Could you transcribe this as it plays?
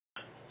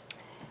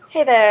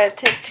Hey there,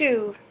 take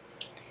two.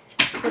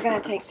 We're gonna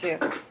take two.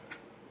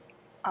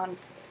 On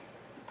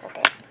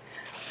purpose.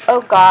 Oh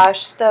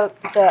gosh, I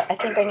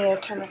think I need to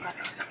turn this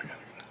off.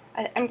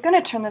 I'm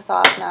gonna turn this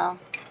off now.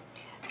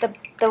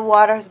 The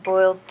water's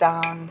boiled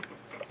down.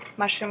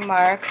 Mushroom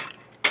Mark.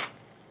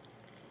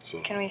 So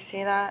Can we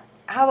see that?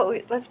 How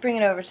about let's bring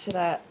it over to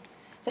that.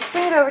 Let's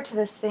bring it over to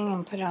this thing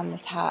and put it on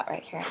this hat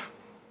right here.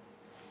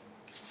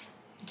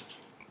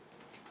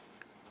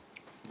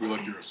 be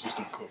like your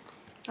assistant cook.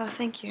 Oh,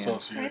 thank you.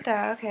 Saucier. Right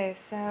there. Okay,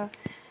 so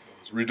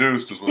It's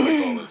reduced is what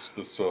they call this.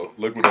 This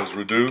liquid is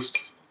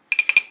reduced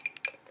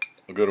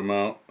a good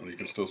amount, and you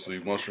can still see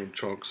mushroom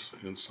chunks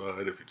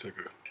inside if you take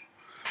a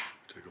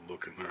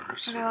look in there.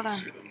 So okay, hold on.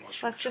 see the mushroom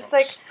Let's just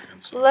chunks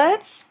inside.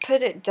 let's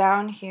put it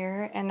down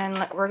here, and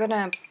then we're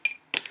gonna.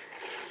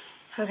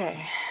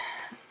 Okay.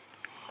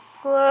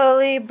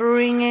 Slowly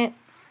bring it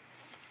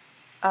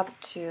up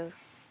to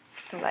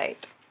the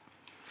light.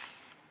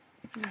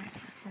 We're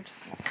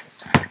just gonna put this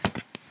down.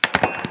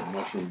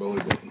 Mushroom belly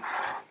button.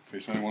 In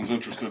case anyone's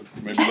interested,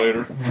 maybe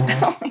later.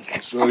 Oh my I'll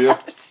show you.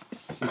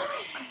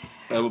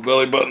 I have a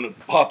belly button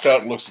that popped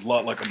out and looks a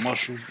lot like a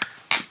mushroom.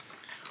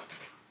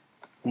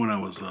 When I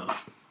was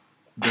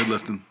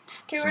deadlifting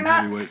some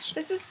heavyweights.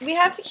 We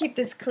have to keep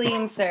this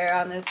clean, sir,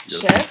 on this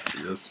ship.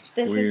 Yes.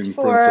 This Queen, is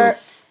for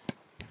princess,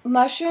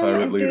 mushroom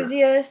pirate leader.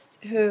 enthusiasts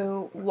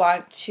who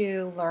want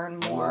to learn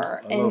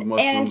more, I love and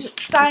mushrooms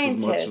just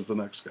scientists, as much as the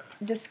next guy.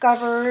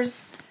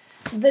 discoverers.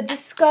 They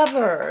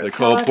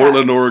call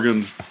Portland,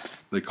 Oregon.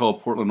 They call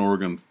Portland,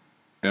 Oregon,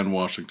 and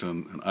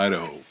Washington and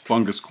Idaho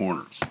fungus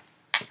corners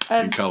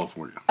in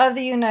California of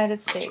the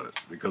United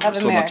States, because of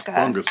there's America. so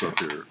much fungus up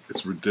here.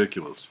 It's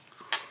ridiculous.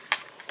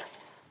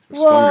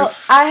 There's Well,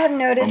 fungus I have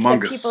noticed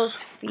that us.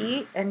 people's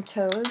feet and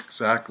toes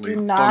do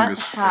not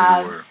fungus have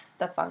everywhere.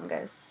 the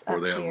fungus Or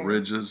up they have here.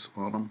 ridges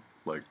on them,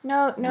 like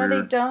No, they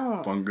weird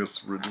don't.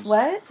 fungus ridges.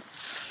 What?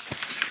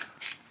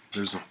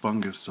 There's a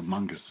fungus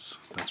among us.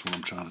 That's what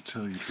I'm trying to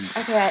tell you,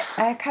 people. Okay,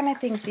 I kind of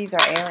think these are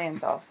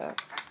aliens also.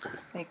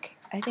 Like,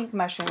 I think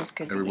mushrooms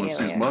could Everyone be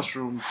aliens. sees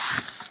mushrooms.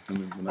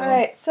 And then,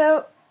 Alright,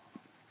 so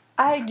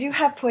I do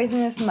have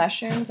poisonous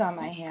mushrooms on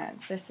my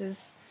hands. This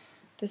is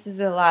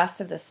the last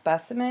of the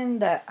specimen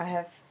that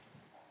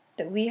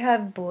we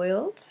have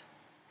boiled.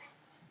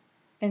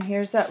 And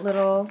here's that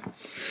little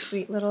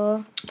sweet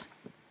little,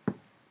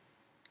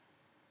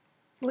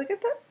 look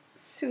at that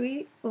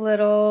sweet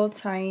little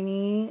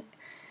tiny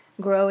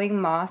growing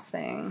moss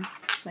thing,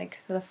 like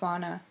the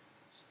fauna.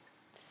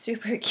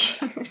 Super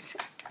cute.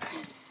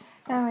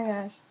 Oh my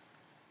gosh.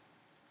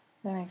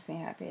 That makes me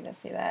happy to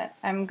see that.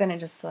 I'm gonna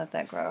just let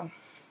that grow.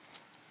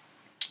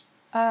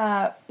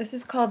 This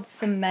is called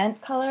cement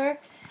color,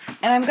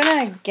 and I'm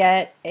gonna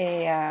get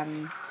a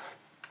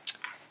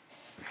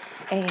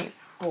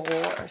bowl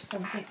or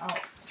something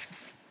else.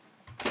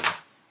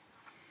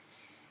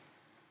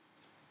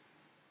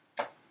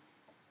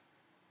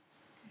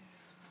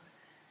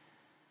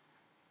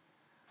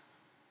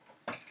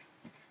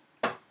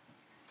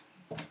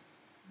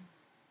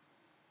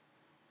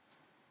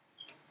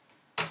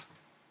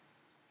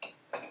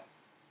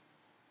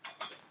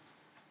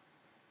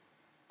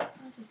 I'll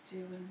just do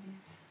one of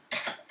these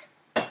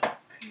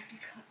crazy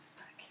cups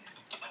back here.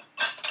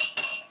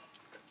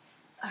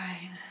 Alright,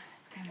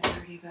 it's kind of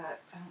dirty,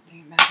 but I don't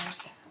think it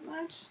matters that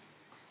much.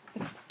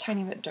 It's a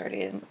tiny bit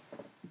dirty, and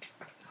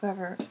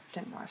whoever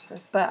didn't wash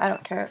this, but I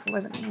don't care. It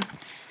wasn't me.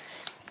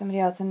 Somebody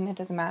else, and it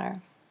doesn't matter.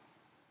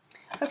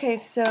 Okay,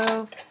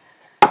 so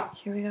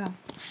here we go.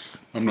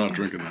 I'm not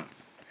drinking that.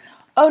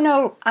 Oh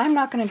no, I'm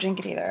not going to drink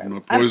it either. I'm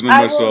not poisoning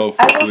myself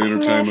for the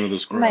entertainment of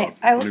this crowd.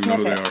 I will don't even know sniff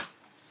who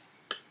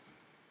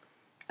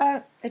they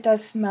are. It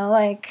does smell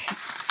like,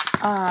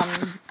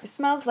 it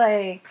smells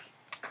like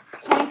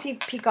pointy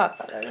peacock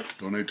feathers.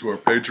 Donate to our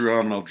Patreon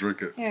and I'll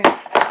drink it. Here,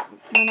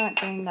 we're not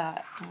doing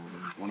that.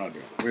 We're not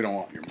doing it. We don't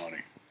want your money.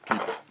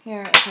 Keep it.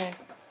 Here, okay.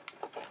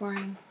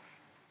 Pouring.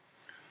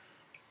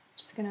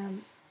 Just gonna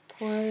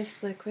pour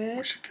this liquid.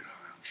 We should get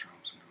high on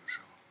shrooms and do a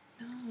show.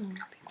 No, be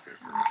quiet.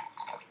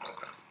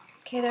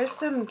 Okay, there's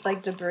some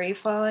like debris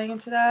falling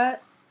into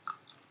that,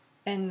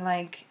 and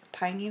like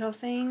pine needle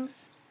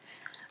things.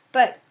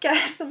 But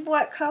guess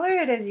what color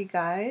it is, you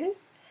guys?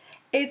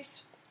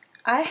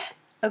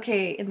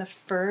 Okay, in the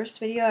first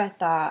video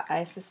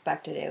I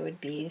suspected it would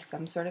be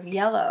some sort of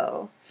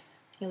yellow.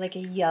 Like a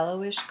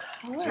yellowish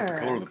color. Is that the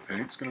color of the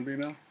paint's going to be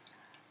now?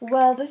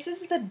 Well, this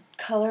is the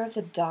color of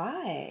the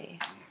dye.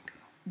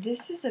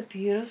 This is a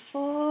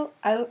beautiful,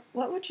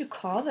 what would you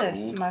call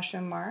this, Gold?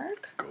 Mushroom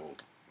Mark?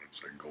 Gold. I'd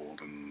say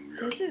gold and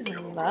yellow. This is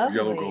yellow lovely.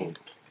 Yellow gold.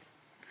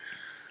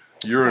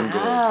 Urine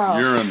Wow.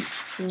 gold. Urine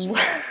is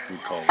what we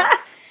call it.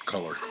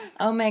 Color.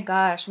 Oh my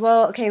gosh.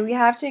 Well, okay, we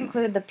have to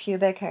include the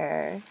pubic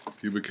hair.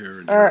 Pubic hair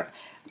and Or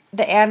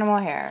the animal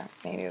hair.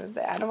 Maybe it was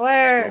the animal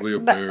hair. Probably a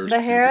bear's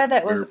The hair pubic-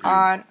 that was bear pube.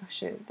 on. Oh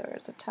shoot, there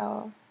was a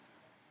towel.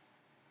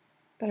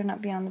 Better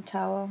not be on the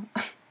towel.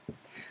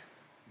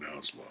 Now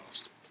it's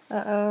lost.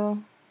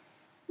 Uh-oh.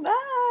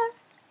 Ah!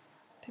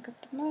 Pick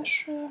up the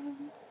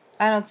mushroom.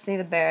 I don't see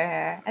the bear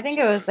hair. I think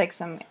it was like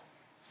some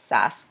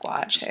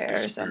Sasquatch Just hair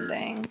or disappeared.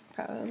 something,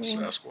 probably.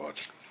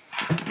 Sasquatch.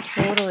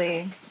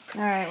 Totally.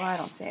 All right, well, I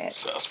don't say it.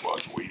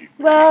 Sasquatch weed.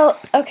 Well,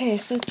 okay,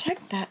 so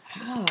check that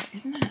out.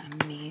 Isn't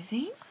that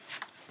amazing?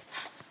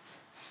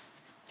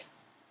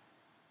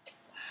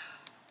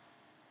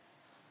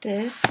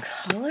 This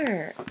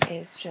color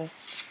is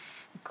just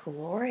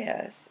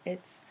glorious.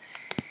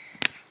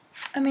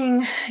 I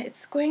mean,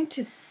 it's going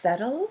to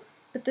settle,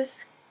 but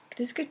this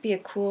could be a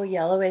cool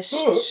yellowish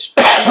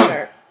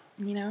shirt,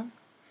 you know?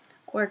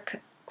 Or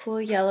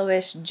cool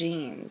yellowish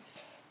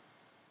jeans.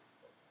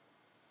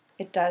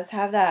 It does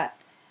have that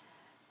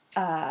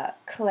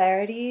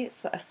clarity,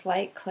 a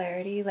slight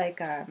clarity,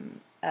 like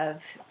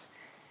of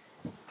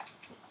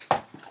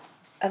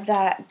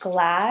that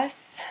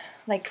glass,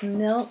 like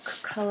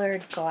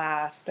milk-colored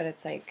glass, but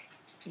it's like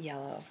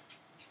yellow.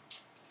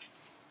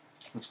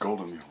 It's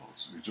golden yellow.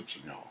 It's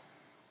Egyptian yellow.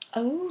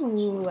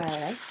 Oh, I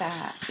like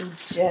that.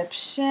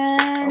 Egyptian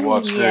I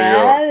watched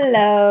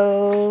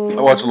yellow.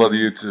 I watch a lot of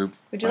YouTube.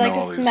 Would you I like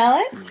know to all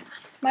smell these. it,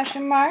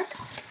 Mushroom Mark?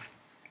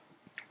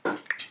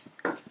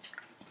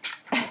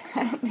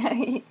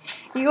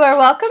 You are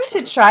welcome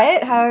to try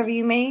it. However,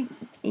 you may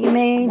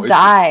Wasted.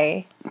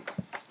 die.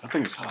 I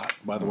think it's hot,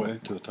 by the way,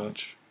 to the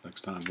touch.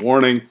 Next time.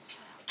 Warning.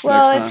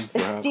 Well, Next it's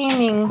time, perhaps.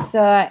 steaming,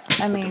 so I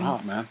Freaking mean.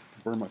 hot, man.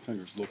 Burn my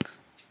fingers. Look.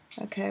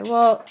 Okay,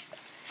 well,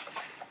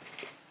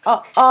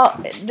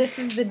 this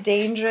is the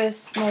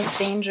most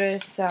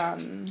dangerous.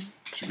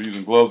 Should be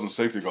using gloves and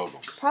safety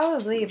goggles.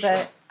 Probably,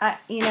 but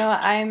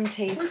I'm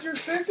tasting. Where's your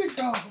safety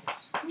goggles?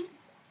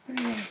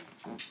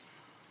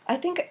 I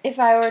think if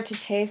I were to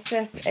taste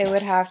this, it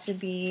would have to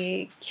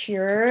be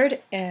cured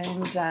and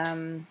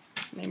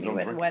maybe Don't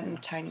with drink one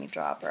tiny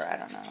drop, or I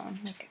don't know.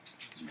 Like,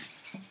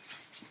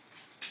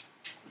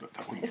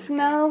 That wouldn't it be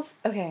smells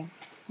okay.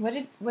 What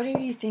do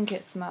you think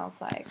it smells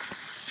like?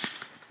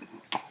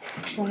 bad.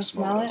 Want to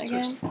smell it Taste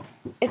again?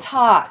 It's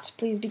hot.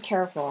 Please be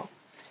careful.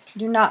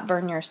 Do not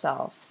burn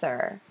yourself,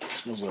 sir. It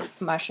smells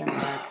like Mushroom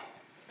Mark.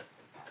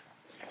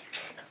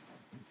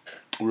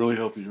 really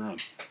healthy urine.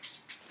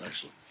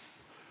 Actually,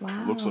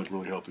 Wow. it looks like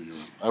really healthy urine.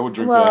 I would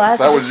drink well, that. If as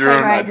that a was urine,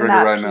 disclaimer, I I'd did drink it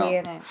not right pee now.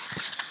 in it.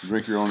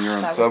 Drink your own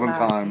urine That was 7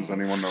 not times. me.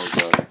 Anyone knows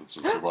that. That's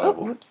a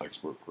reliable whoops.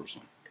 expert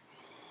person.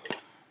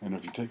 And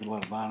if you take a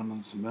lot of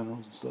vitamins and minerals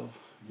and stuff,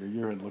 your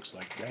urine looks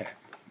like that.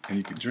 And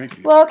you can drink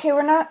it Well, okay,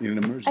 we're not. in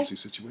an emergency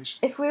situation.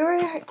 If we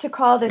were to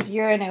call this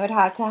urine, it would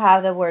have to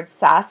have the word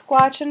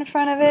Sasquatch in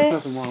front of There's it.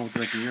 nothing wrong with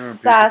drinking urine,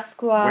 people.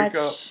 Sasquatch. Wake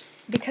up.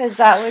 Because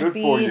that would Good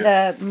for be you.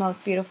 the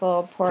most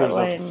beautiful Clears out the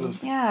Portland.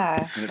 system.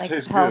 Yeah, And it like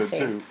tastes healthy. good,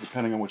 too,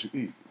 depending on what you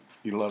eat.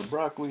 Eat a lot of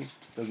broccoli,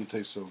 doesn't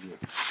taste so good.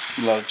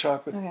 Eat a lot of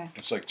chocolate, Okay.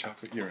 it's like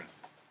chocolate urine.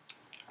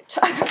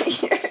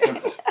 Chocolate urine.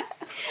 Simple.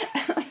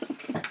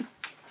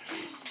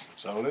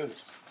 That's how it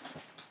is.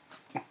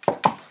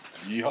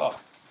 Yeehaw.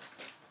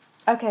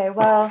 Okay,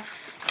 well,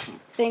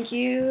 thank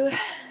you.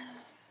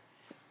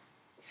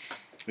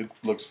 It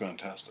looks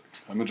fantastic.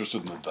 I'm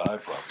interested in the dye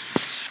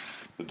properties.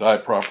 The dye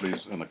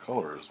properties and the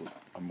color is what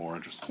I'm more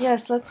interested in.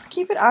 Yes, let's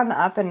keep it on the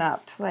up and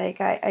up. Like,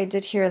 I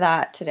did hear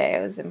that today.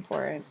 It was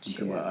important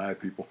Look at my to. eye,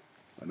 people.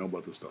 I know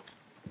about this stuff.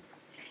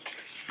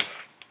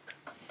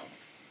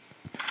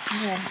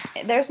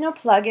 Okay. There's no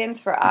plugins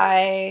for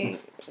eye,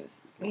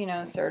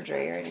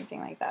 surgery or anything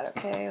like that.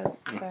 Okay,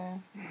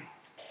 so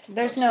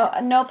there's no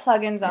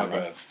plugins on My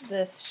bad.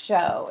 this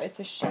show. It's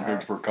a I'm here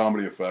show. for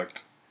comedy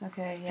effect.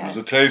 Okay, It yes. was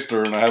a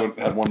taster, and I haven't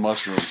had one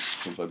mushroom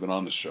since I've been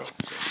on this show.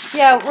 So.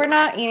 Yeah, we're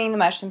not eating the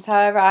mushrooms.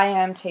 However, I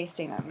am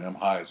tasting them. I'm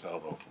high as hell,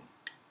 though,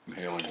 from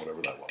inhaling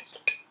whatever that was.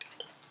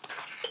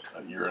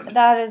 That urine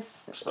That is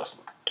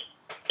specimen.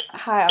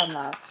 high on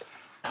love.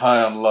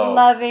 High on love.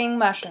 Loving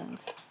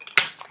mushrooms.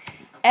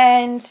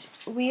 And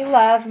we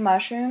love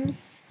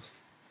mushrooms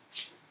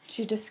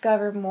to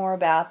discover more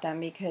about them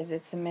because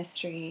it's a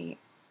mystery.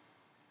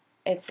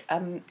 It's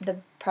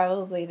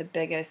probably the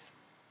biggest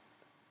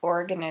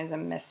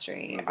organism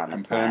mystery Like on a the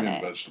companion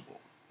planet. vegetable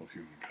of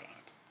humankind.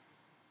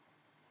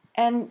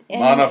 And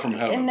Manna from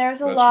heaven, and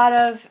there's a lot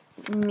of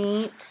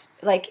meat.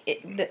 Like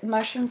the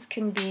mushrooms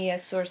can be a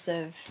source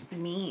of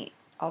meat,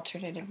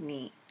 alternative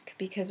meat,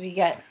 because we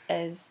get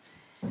a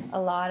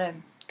lot of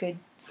good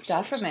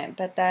stuff from it.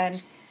 But then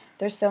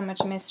there's so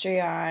much mystery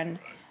on,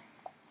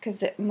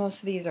 because most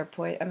of these are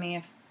I mean,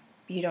 if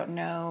you don't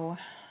know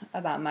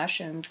about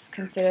mushrooms,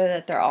 consider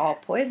that they're all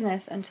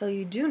poisonous until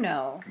you do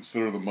know.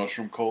 Consider the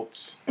mushroom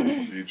cults of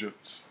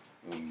Egypt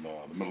and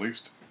the Middle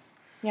East.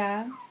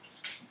 Yeah.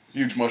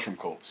 Huge mushroom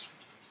cults.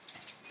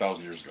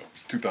 1,000 years ago.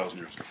 2,000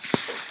 years ago.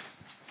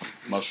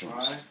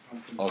 Mushrooms.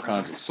 All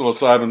kinds of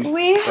psilocybin.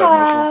 We type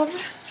have.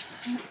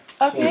 mushrooms.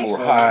 Okay. People were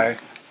high.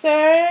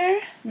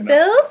 Sir You know.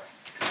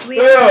 Bill, we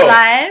Bill! are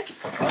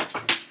live.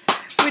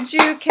 Would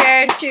you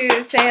care to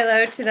say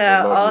hello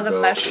to all the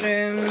Bill.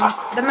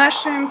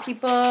 mushroom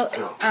people?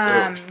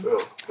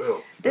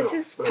 This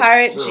is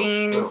Pirate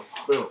Jean's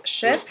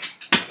ship,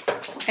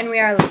 and we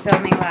are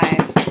filming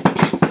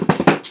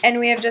live. And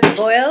we have just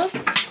boiled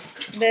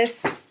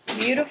this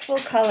beautiful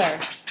color.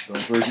 Don't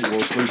drink it. We'll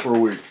sleep for a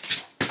week.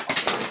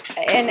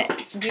 And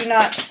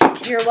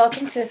you're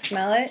welcome to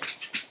smell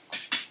it.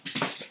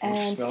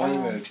 And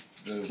smelling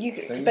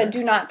but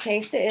do not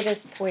taste it. It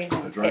is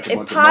poison. drank a It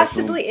bunch of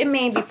possibly, it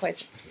may be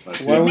poison. Why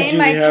It would made you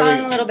my be tongue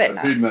having- a little bit I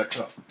numb. peed in that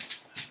cup.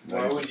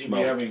 Why would you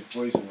be having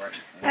poison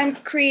right now? I'm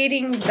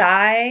creating I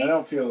dye.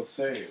 don't feel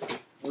safe.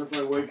 What if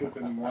I wake up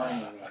in the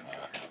morning and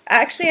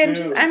Actually,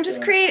 I'm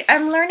just creating.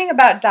 I'm learning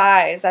about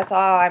dyes. That's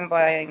all I'm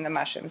boiling the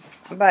mushrooms.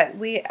 But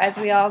as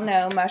we all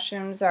know,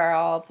 mushrooms are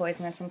all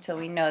poisonous until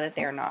we know that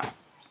they're not.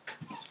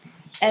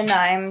 And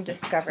I'm You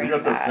discovering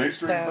got the that. pastries,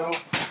 So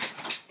Bill?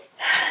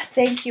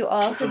 thank you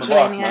all What's for in the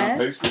box, joining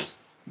man? us. Pastries?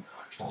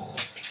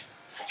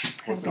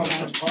 what's in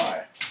the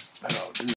pie?